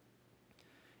forward.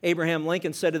 Abraham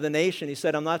Lincoln said to the nation, he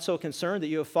said, I'm not so concerned that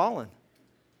you have fallen,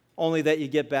 only that you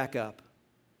get back up.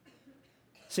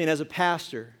 See, and as a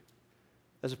pastor,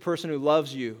 as a person who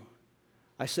loves you,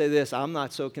 I say this, I'm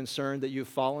not so concerned that you've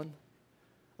fallen.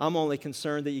 I'm only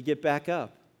concerned that you get back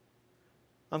up.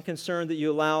 I'm concerned that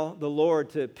you allow the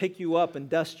Lord to pick you up and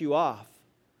dust you off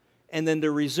and then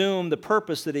to resume the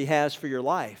purpose that he has for your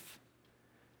life.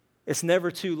 It's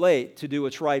never too late to do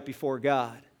what's right before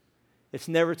God. It's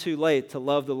never too late to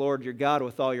love the Lord your God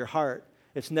with all your heart.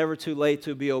 It's never too late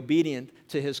to be obedient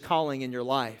to his calling in your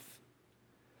life.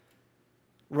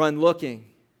 Run looking.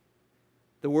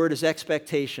 The word is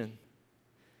expectation.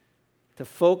 To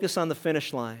focus on the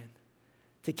finish line.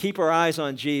 To keep our eyes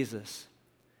on Jesus.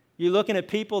 You're looking at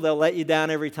people, they'll let you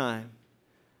down every time.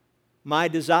 My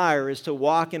desire is to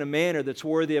walk in a manner that's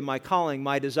worthy of my calling.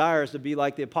 My desire is to be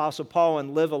like the Apostle Paul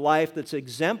and live a life that's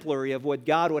exemplary of what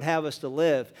God would have us to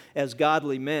live as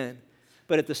godly men.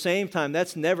 But at the same time,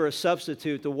 that's never a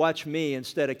substitute to watch me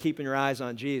instead of keeping your eyes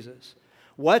on Jesus.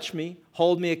 Watch me,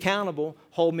 hold me accountable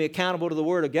to the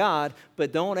Word of God,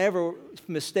 but don't ever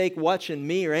mistake watching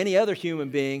me or any other human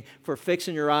being for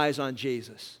fixing your eyes on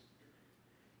Jesus.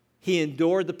 He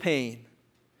endured the pain.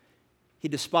 He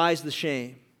despised the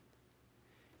shame.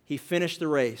 He finished the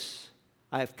race.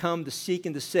 I have come to seek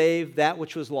and to save that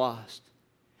which was lost.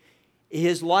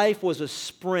 His life was a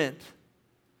sprint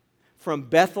from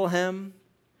Bethlehem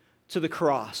to the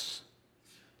cross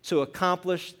to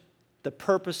accomplish the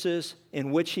purposes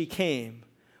in which he came,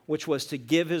 which was to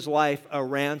give his life a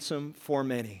ransom for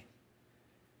many.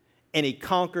 And he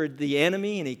conquered the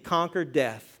enemy and he conquered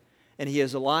death. And he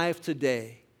is alive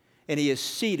today. And he is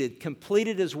seated,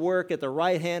 completed his work at the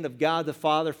right hand of God the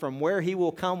Father, from where he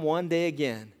will come one day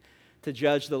again to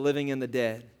judge the living and the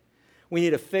dead. We need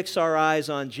to fix our eyes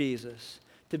on Jesus.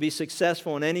 To be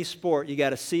successful in any sport, you got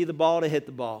to see the ball to hit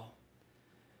the ball.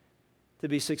 To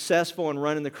be successful in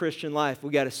running the Christian life,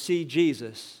 we got to see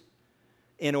Jesus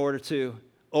in order to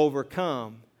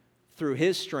overcome, through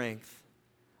his strength,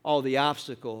 all the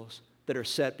obstacles that are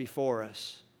set before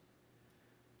us.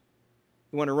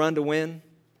 You want to run to win?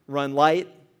 Run light,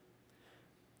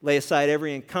 lay aside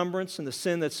every encumbrance and the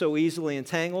sin that so easily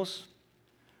entangles.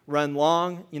 Run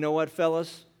long. You know what,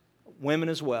 fellas? Women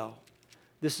as well.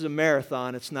 This is a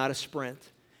marathon. It's not a sprint.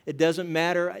 It doesn't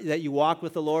matter that you walked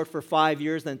with the Lord for 5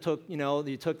 years, then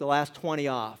you took the last 20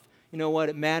 off. You know what?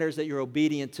 It matters that you're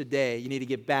obedient today. You need to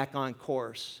get back on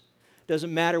course.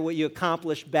 Doesn't matter what you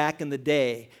accomplished back in the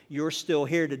day. You're still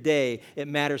here today. It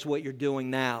matters what you're doing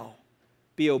now.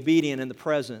 Be obedient in the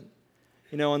present.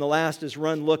 You know, and the last is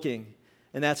run looking.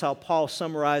 And that's how Paul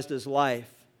summarized his life.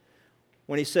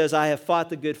 When he says, I have fought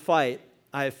the good fight.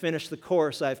 I have finished the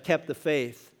course. I have kept the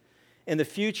faith. In the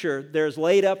future, there is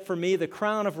laid up for me the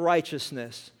crown of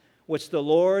righteousness, which the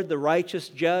Lord, the righteous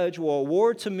judge, will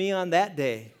award to me on that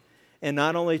day. And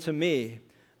not only to me,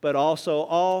 but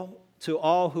also to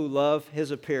all who love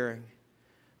his appearing.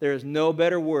 There is no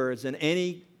better words than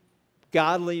any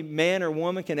godly man or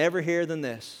woman can ever hear than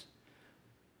this.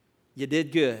 You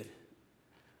did good.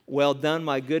 Well done,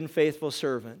 my good and faithful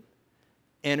servant.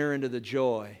 Enter into the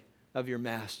joy of your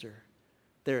master.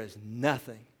 There is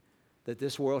nothing that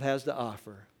this world has to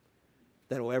offer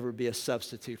that will ever be a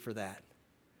substitute for that.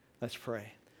 Let's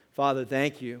pray. Father,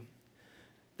 thank you.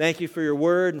 Thank you for your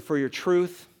word and for your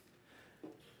truth.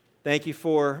 Thank you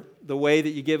for the way that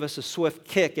you give us a swift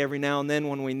kick every now and then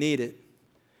when we need it.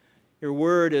 Your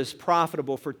word is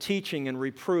profitable for teaching and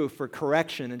reproof, for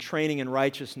correction and training in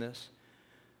righteousness.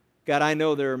 God, I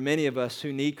know there are many of us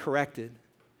who need corrected.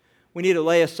 We need to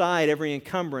lay aside every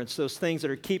encumbrance, those things that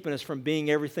are keeping us from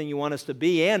being everything you want us to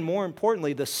be, and more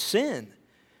importantly, the sin.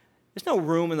 There's no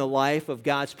room in the life of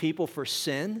God's people for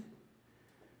sin.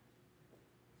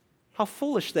 How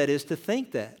foolish that is to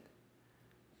think that.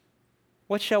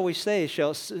 What shall we say?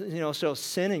 Shall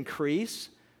sin increase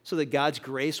so that God's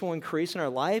grace will increase in our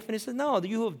life? And he said, no,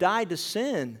 you who have died to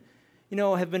sin,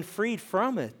 have been freed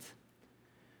from it.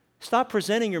 Stop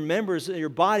presenting your members, your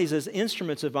bodies as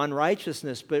instruments of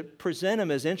unrighteousness, but present them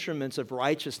as instruments of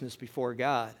righteousness before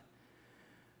God.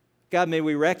 God, may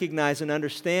we recognize and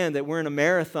understand that we're in a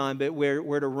marathon, but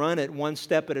we're to run it one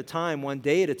step at a time, one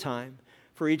day at a time.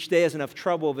 For each day has enough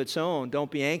trouble of its own.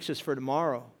 Don't be anxious for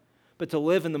tomorrow, but to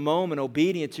live in the moment,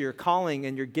 obedient to your calling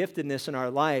and your giftedness in our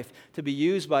life, to be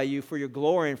used by you for your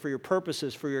glory and for your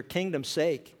purposes, for your kingdom's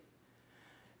sake.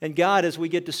 And God, as we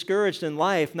get discouraged in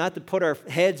life, not to put our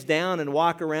heads down and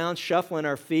walk around shuffling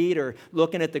our feet or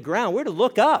looking at the ground. We're to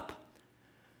look up.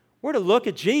 We're to look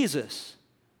at Jesus.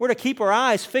 We're to keep our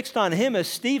eyes fixed on him as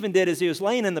Stephen did as he was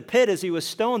laying in the pit, as he was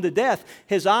stoned to death.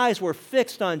 His eyes were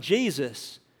fixed on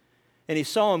Jesus. And he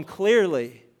saw him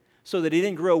clearly so that he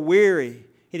didn't grow weary.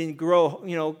 He didn't grow,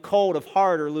 cold of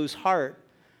heart or lose heart.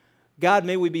 God,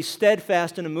 may we be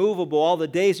steadfast and immovable all the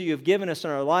days that you have given us in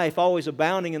our life, always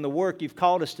abounding in the work you've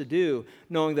called us to do,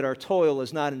 knowing that our toil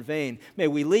is not in vain. May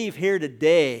we leave here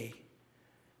today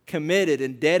committed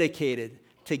and dedicated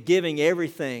to giving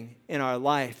everything in our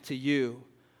life to you,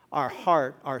 our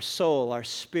heart, our soul, our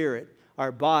spirit,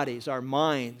 our bodies, our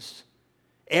minds,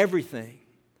 everything.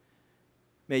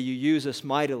 May you use us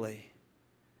mightily.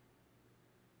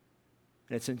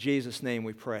 And it's in Jesus' name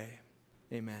we pray.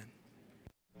 Amen.